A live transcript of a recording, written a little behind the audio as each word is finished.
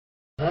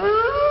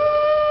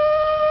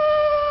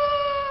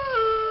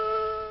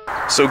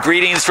So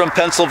greetings from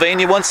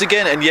Pennsylvania once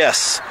again, and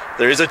yes,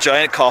 there is a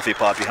giant coffee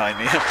pot behind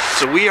me.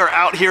 So we are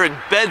out here in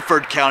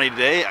Bedford County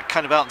today,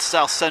 kind of out in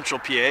south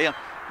central PA. I'm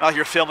out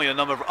here filming a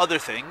number of other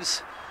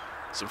things.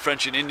 Some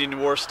French and Indian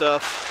War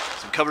stuff,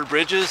 some covered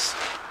bridges.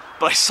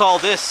 But I saw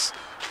this,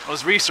 I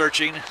was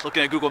researching,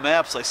 looking at Google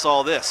Maps, I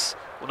saw this.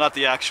 Well, not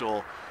the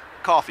actual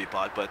coffee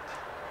pot, but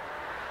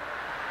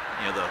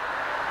you know,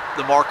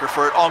 the marker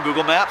for it on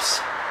Google Maps.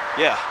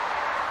 Yeah.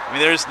 I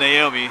mean, there's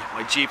Naomi,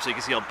 my Jeep, so you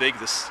can see how big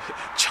this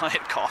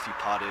giant coffee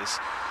pot is.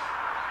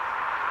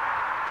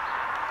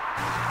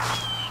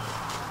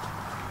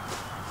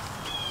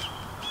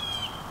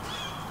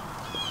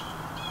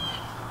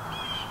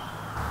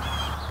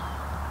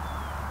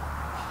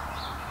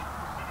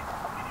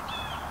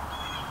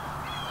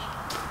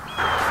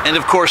 And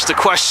of course, the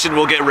question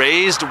will get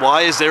raised,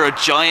 why is there a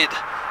giant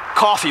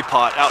coffee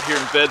pot out here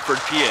in Bedford,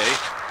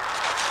 PA?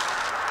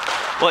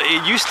 Well,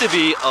 it used to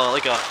be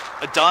like a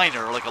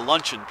diner, like a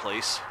luncheon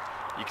place.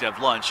 You could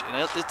have lunch,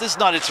 and this is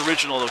not its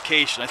original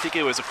location. I think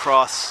it was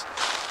across,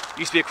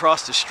 used to be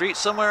across the street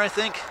somewhere, I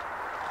think.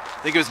 I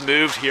think it was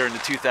moved here in the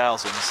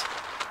 2000s.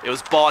 It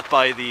was bought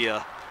by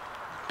the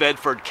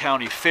Bedford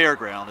County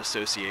Fairground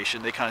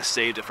Association. They kind of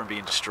saved it from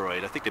being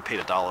destroyed. I think they paid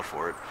 $1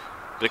 for it.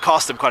 But it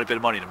cost them quite a bit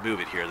of money to move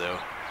it here, though.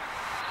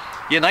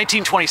 Yeah,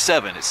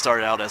 1927, it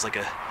started out as like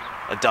a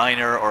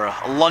diner or a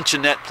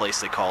luncheonette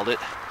place, they called it.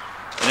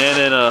 And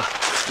then in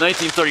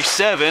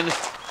 1937,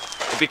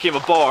 it became a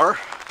bar,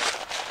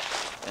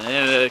 and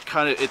then it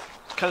kind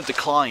of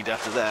declined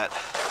after that.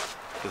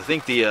 I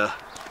think the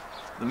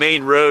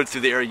main road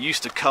through the area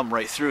used to come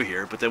right through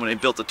here, but then when they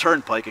built the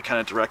turnpike, it kind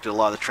of directed a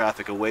lot of the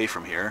traffic away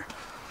from here.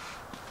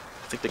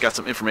 I think they got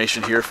some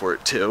information here for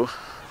it too.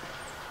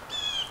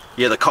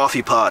 Yeah, the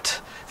coffee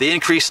pot. The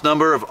increased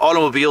number of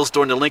automobiles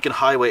during the Lincoln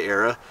Highway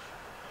era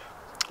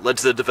led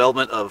to the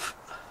development of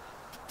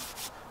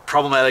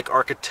programmatic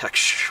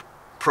architecture.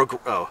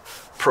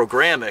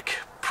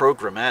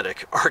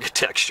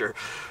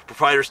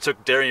 Proprietors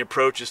took daring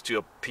approaches to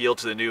appeal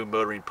to the new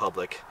motoring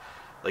public,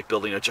 like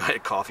building a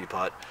giant coffee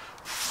pot.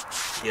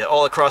 Yeah,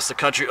 all across the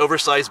country,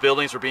 oversized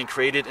buildings were being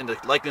created in the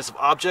likeness of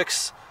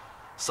objects.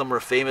 Some were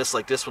famous,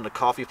 like this one, the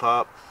coffee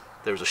pot.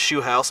 There was a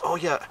shoe house. Oh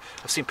yeah,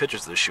 I've seen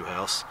pictures of the shoe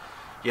house.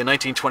 Yeah,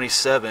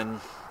 1927,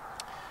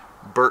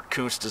 Bert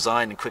Kuntz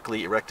designed and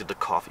quickly erected the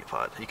coffee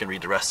pot. You can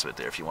read the rest of it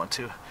there if you want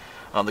to.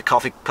 The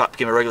coffee pot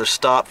became a regular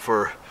stop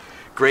for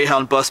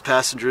Greyhound bus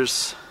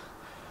passengers.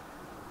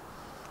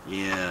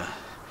 Yeah.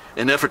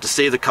 In an effort to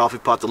save the coffee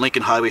pot, the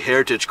Lincoln Highway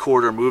Heritage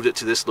Corridor moved it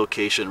to this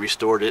location and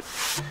restored it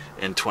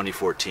in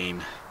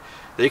 2014.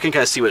 There you can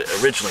kind of see what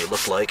it originally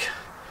looked like.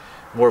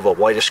 More of a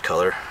whitish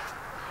color,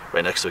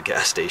 right next to a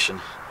gas station.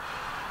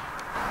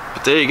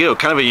 But there you go,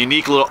 kind of a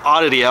unique little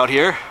oddity out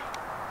here.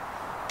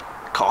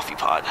 Coffee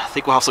pot. I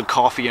think we'll have some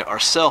coffee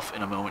ourselves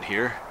in a moment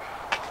here.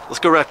 Let's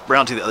go right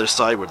around to the other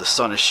side where the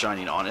sun is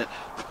shining on it.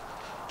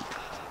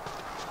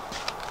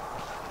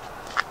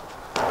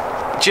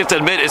 But you have to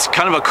admit, it's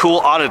kind of a cool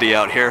oddity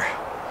out here.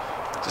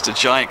 Just a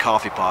giant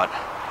coffee pot.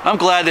 I'm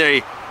glad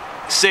they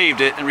saved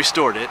it and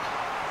restored it.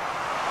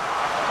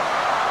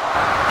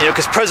 You know,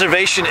 because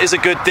preservation is a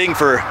good thing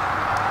for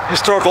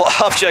historical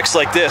objects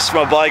like this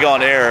from a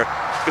bygone era.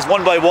 Because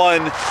one by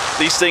one,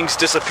 these things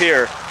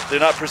disappear. They're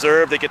not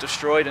preserved, they get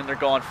destroyed, and they're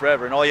gone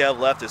forever. And all you have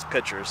left is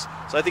pictures.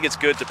 So I think it's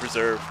good to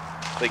preserve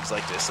things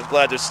like this. I'm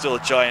glad there's still a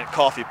giant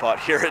coffee pot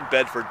here in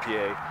Bedford,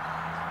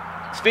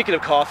 PA. Speaking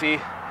of coffee,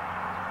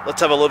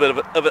 let's have a little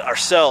bit of it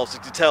ourselves.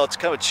 You can tell it's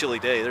kind of a chilly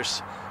day.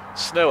 There's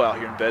snow out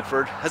here in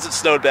Bedford. Hasn't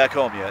snowed back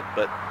home yet,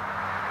 but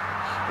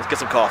let's get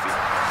some coffee.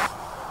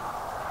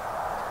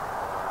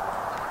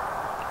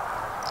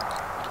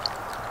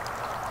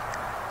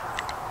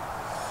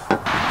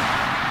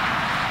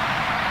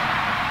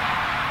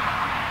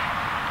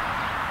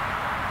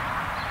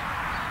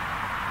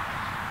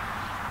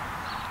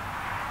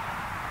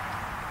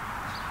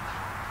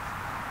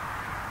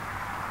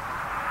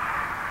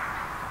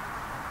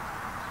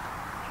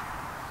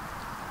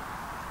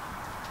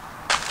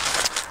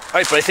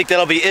 Alright, but I think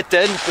that'll be it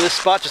then for this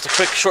spot. Just a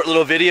quick, short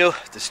little video.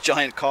 This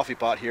giant coffee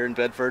pot here in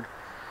Bedford.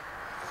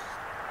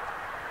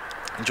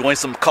 Enjoying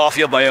some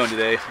coffee of my own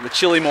today on a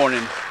chilly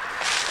morning.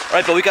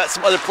 Alright, but we got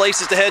some other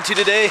places to head to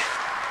today.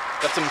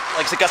 Got some,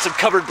 like I said, got some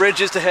covered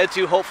bridges to head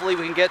to, hopefully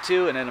we can get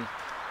to. And then I'm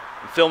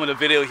filming a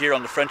video here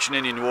on the French and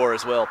Indian War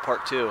as well,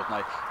 part 2 of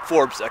my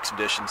Forbes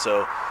expedition.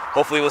 So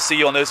hopefully we'll see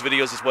you on those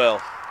videos as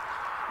well.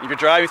 If you're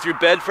driving through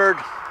Bedford,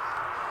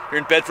 you're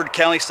in Bedford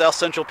County, south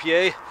central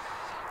PA,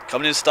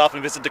 come in and stop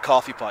and visit the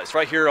coffee pot. It's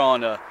right here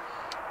on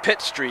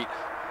Pitt Street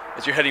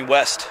as you're heading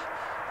west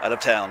out of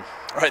town.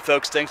 Alright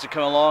folks, thanks for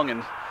coming along,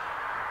 and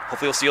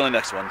hopefully we'll see you on the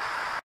next one.